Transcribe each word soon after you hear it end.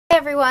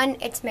everyone,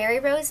 it's Mary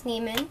Rose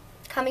Neiman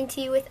coming to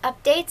you with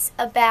updates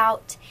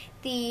about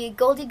the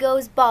Goldie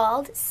Goes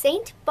Bald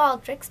St.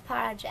 Baldrick's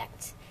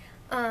project.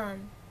 I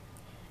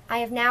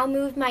have now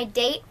moved my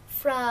date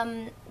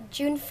from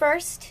June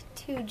 1st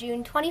to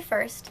June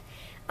 21st.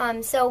 I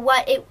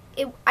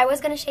was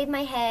going to shave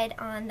my head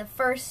on the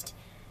first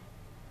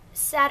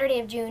Saturday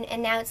of June,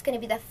 and now it's going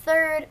to be the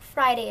third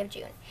Friday of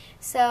June.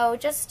 So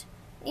just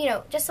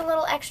a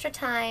little extra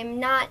time,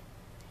 not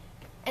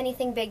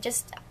anything big,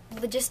 just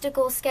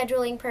logistical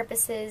scheduling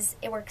purposes.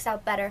 It works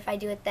out better if I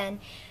do it then.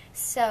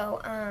 So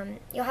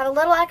you'll have a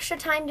little extra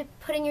time to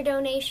put in your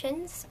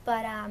donations,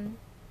 but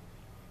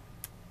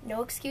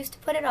no excuse to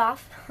put it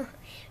off.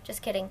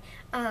 Just kidding.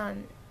 At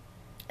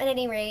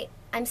any rate,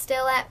 I'm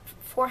still at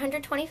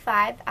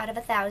 425 out of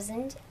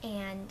 1,000,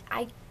 and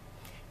I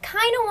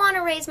kind of want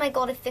to raise my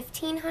goal to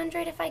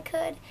 1,500 if I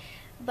could,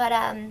 but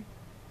I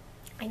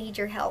need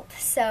your help.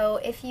 So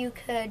if you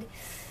could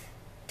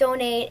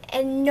donate,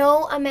 and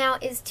no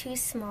amount is too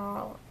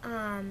small.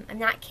 I'm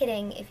not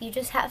kidding. If you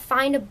just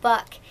find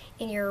 $1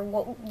 in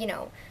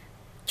your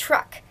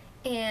truck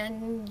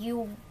and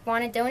you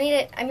want to donate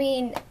it, I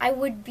mean, I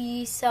would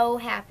be so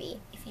happy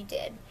if you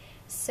did.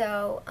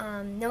 So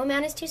no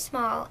amount is too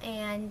small,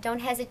 and don't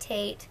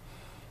hesitate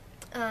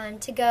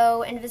to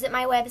go and visit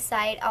my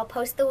website. I'll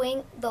post the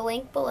link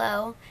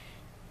below,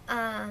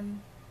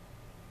 and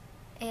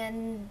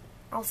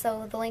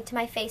also the link to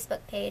my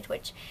Facebook page,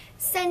 which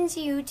sends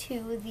you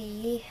to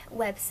the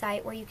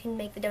website where you can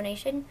make the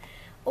donation.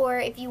 Or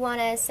if you want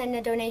to send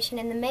a donation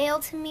in the mail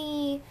to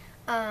me,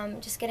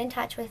 just get in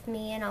touch with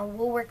me and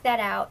we'll work that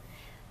out.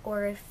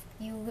 Or if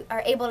you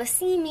are able to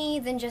see me,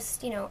 then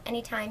just,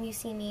 anytime you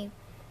see me,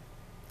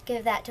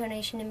 give that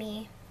donation to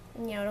me.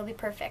 It'll be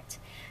perfect.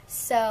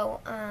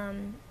 So,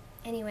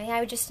 anyway, I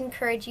would just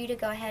encourage you to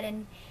go ahead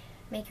and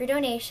make your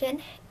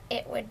donation.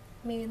 It would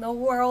mean the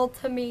world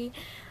to me.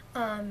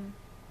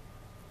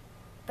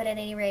 But at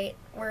any rate,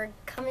 we're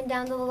coming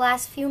down to the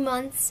last few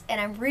months, and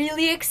I'm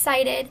really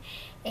excited.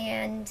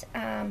 And,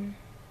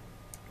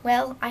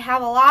 well, I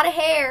have a lot of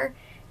hair,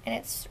 and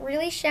it's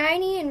really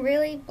shiny and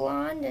really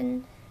blonde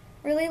and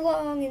really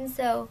long, and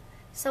so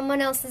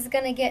someone else is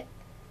going to get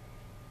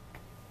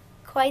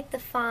quite the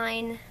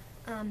fine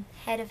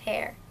head of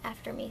hair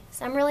after me.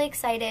 So I'm really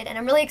excited, and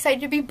I'm really excited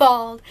to be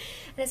bald,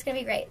 and it's going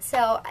to be great.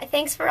 So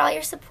thanks for all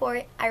your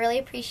support. I really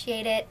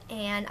appreciate it,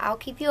 and I'll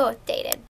keep you updated.